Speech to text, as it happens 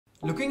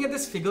Looking at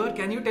this figure,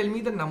 can you tell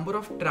me the number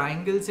of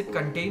triangles it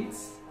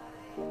contains?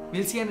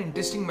 We'll see an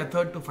interesting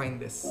method to find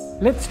this.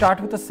 Let's start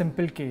with a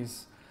simple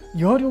case.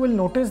 Here you will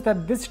notice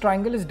that this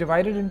triangle is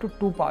divided into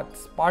two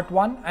parts, part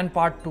 1 and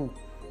part 2.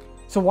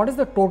 So what is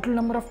the total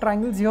number of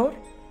triangles here?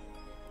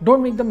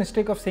 Don't make the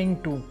mistake of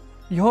saying 2.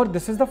 Here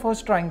this is the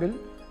first triangle,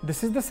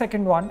 this is the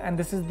second one, and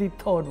this is the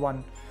third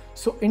one.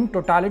 So in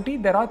totality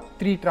there are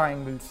 3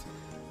 triangles.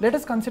 Let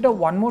us consider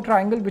one more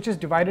triangle which is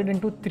divided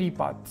into 3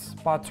 parts,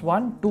 parts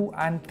 1, 2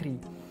 and 3.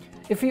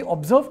 If we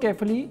observe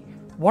carefully,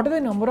 what are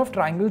the number of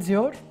triangles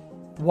here?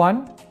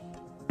 1,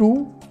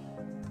 2,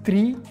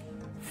 3,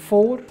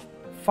 4,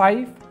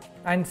 5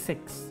 and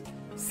 6.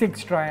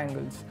 6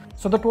 triangles.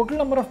 So the total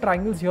number of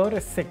triangles here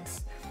is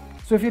 6.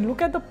 So if you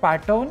look at the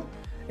pattern,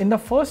 in the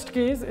first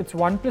case it's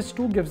 1 plus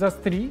 2 gives us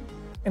 3.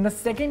 In the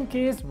second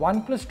case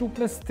 1 plus 2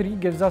 plus 3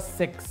 gives us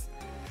 6.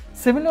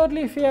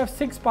 Similarly, if we have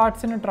 6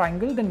 parts in a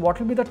triangle, then what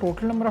will be the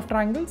total number of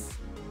triangles?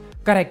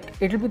 Correct,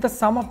 it will be the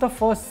sum of the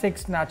first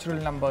 6 natural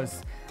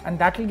numbers, and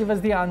that will give us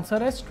the answer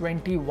as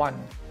 21.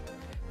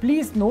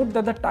 Please note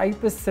that the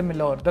type is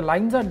similar. The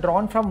lines are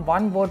drawn from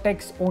one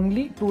vertex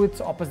only to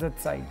its opposite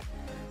side.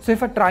 So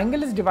if a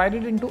triangle is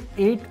divided into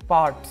 8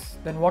 parts,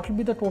 then what will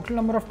be the total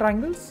number of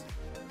triangles?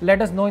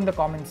 Let us know in the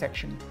comment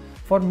section.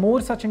 For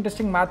more such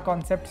interesting math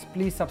concepts,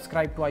 please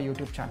subscribe to our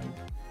YouTube channel.